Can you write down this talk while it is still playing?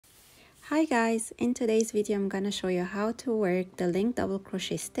Hi guys, in today's video I'm gonna show you how to work the linked double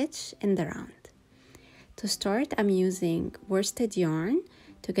crochet stitch in the round. To start, I'm using worsted yarn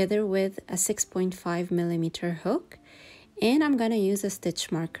together with a 6.5mm hook, and I'm gonna use a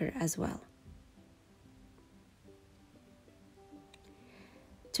stitch marker as well.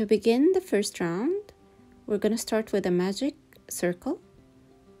 To begin the first round, we're gonna start with a magic circle.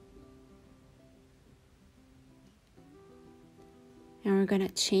 And we're gonna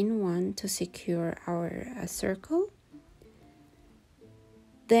chain one to secure our circle.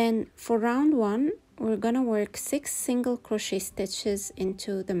 Then for round one, we're gonna work 6 single crochet stitches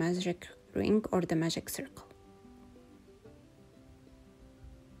into the magic ring or the magic circle.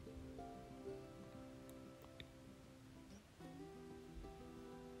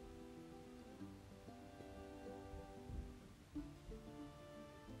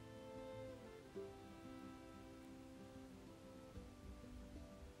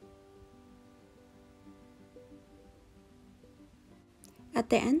 At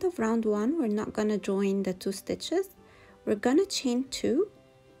the end of round one, we're not gonna join the 2 stitches. We're gonna chain 2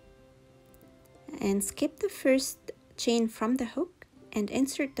 and skip the first chain from the hook and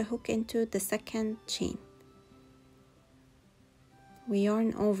insert the hook into the second chain. We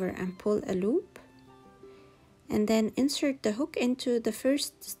yarn over and pull a loop, and then insert the hook into the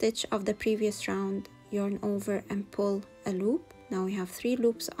first stitch of the previous round, yarn over and pull a loop. Now we have 3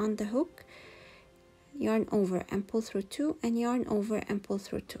 loops on the hook. Yarn over and pull through 2 and yarn over and pull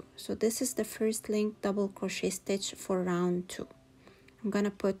through 2. So this is the first linked double crochet stitch for round 2. I'm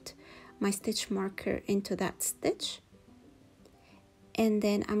gonna put my stitch marker into that stitch, and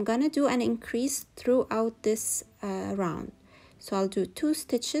then I'm gonna do an increase throughout this round. So I'll do 2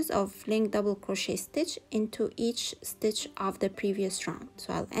 stitches of linked double crochet stitch into each stitch of the previous round.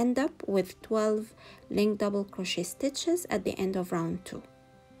 So I'll end up with 12 linked double crochet stitches at the end of round 2.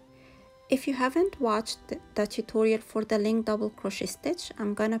 If you haven't watched the tutorial for the linked double crochet stitch,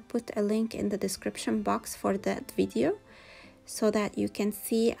 I'm gonna put a link in the description box for that video so that you can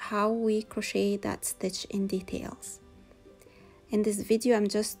see how we crochet that stitch in details. In this video, I'm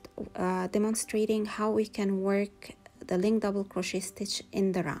just demonstrating how we can work the linked double crochet stitch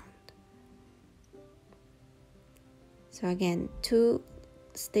in the round. So again, 2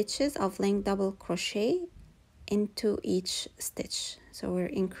 stitches of linked double crochet into each stitch. So we're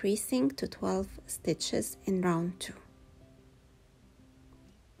increasing to 12 stitches in round 2.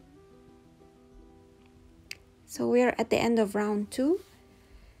 So we're at the end of round 2.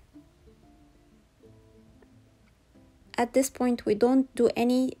 At this point, we don't do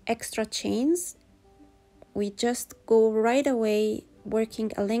any extra chains. We just go right away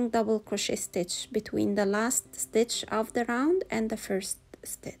working a linked double crochet stitch between the last stitch of the round and the first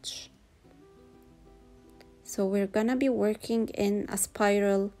stitch. So we're gonna be working in a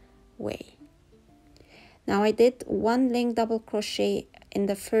spiral way. Now I did 1 linked double crochet in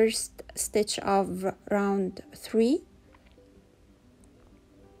the first stitch of round 3.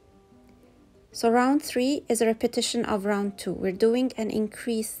 So round 3 is a repetition of round 2. We're doing an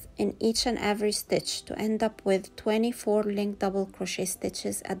increase in each and every stitch to end up with 24 linked double crochet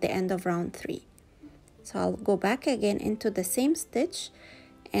stitches at the end of round 3. So I'll go back again into the same stitch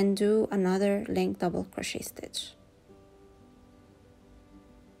and do another linked double crochet stitch.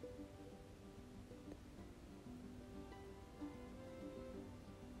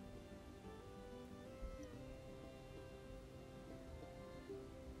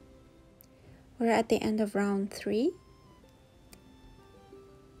 We're at the end of round 3.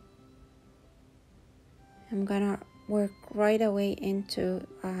 I'm gonna work right away into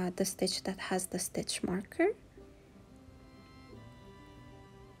the stitch that has the stitch marker.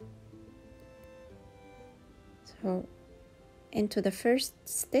 So into the first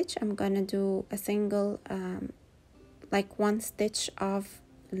stitch, I'm gonna do a single, like 1 stitch of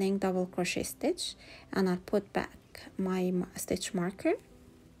linked double crochet stitch, and I'll put back my stitch marker.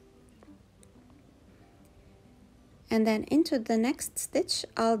 And then into the next stitch,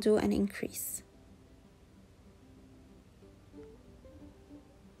 I'll do an increase.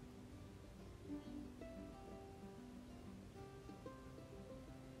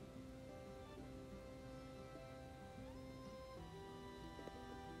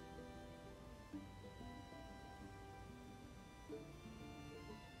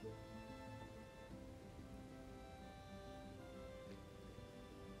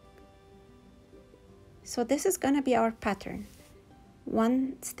 So this is gonna be our pattern.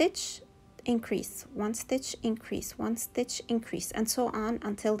 1 stitch, increase, 1 stitch, increase, 1 stitch, increase, and so on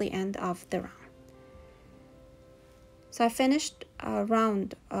until the end of the round. So I finished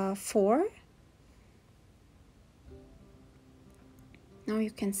round 4. Now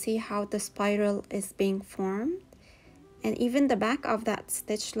you can see how the spiral is being formed, and even the back of that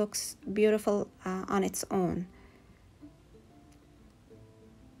stitch looks beautiful on its own.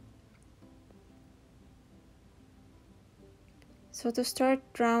 So to start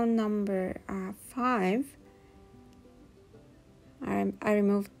round number 5, I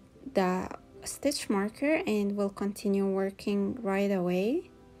removed the stitch marker and will continue working right away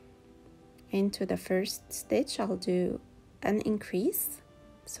into the first stitch. I'll do an increase,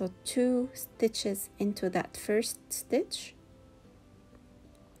 so 2 stitches into that first stitch.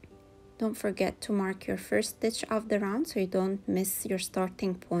 Don't forget to mark your first stitch of the round so you don't miss your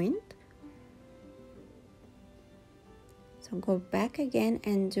starting point. So go back again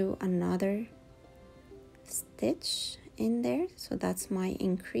and do another stitch in there. So that's my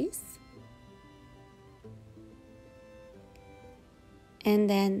increase. And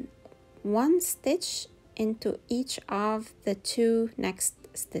then 1 stitch into each of the 2 next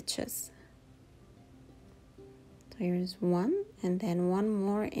stitches. So here's 1 and then 1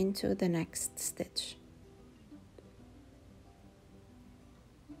 more into the next stitch.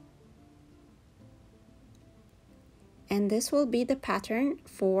 And this will be the pattern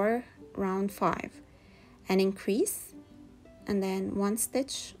for round 5. An increase and then 1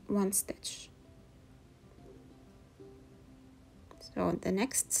 stitch, 1 stitch. So the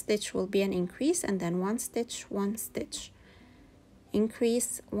next stitch will be an increase and then 1 stitch, 1 stitch.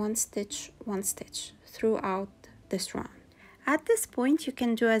 Increase, 1 stitch, 1 stitch throughout this round. At this point, you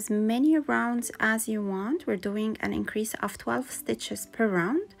can do as many rounds as you want. We're doing an increase of 12 stitches per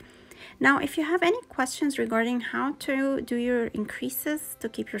round. Now, if you have any questions regarding how to do your increases to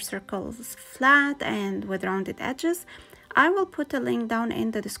keep your circles flat and with rounded edges, I will put a link down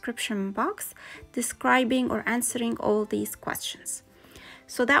in the description box describing or answering all these questions.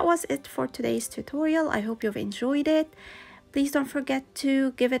 So that was it for today's tutorial. I hope you've enjoyed it. Please don't forget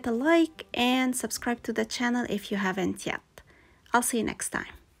to give it a like and subscribe to the channel if you haven't yet. I'll see you next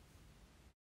time.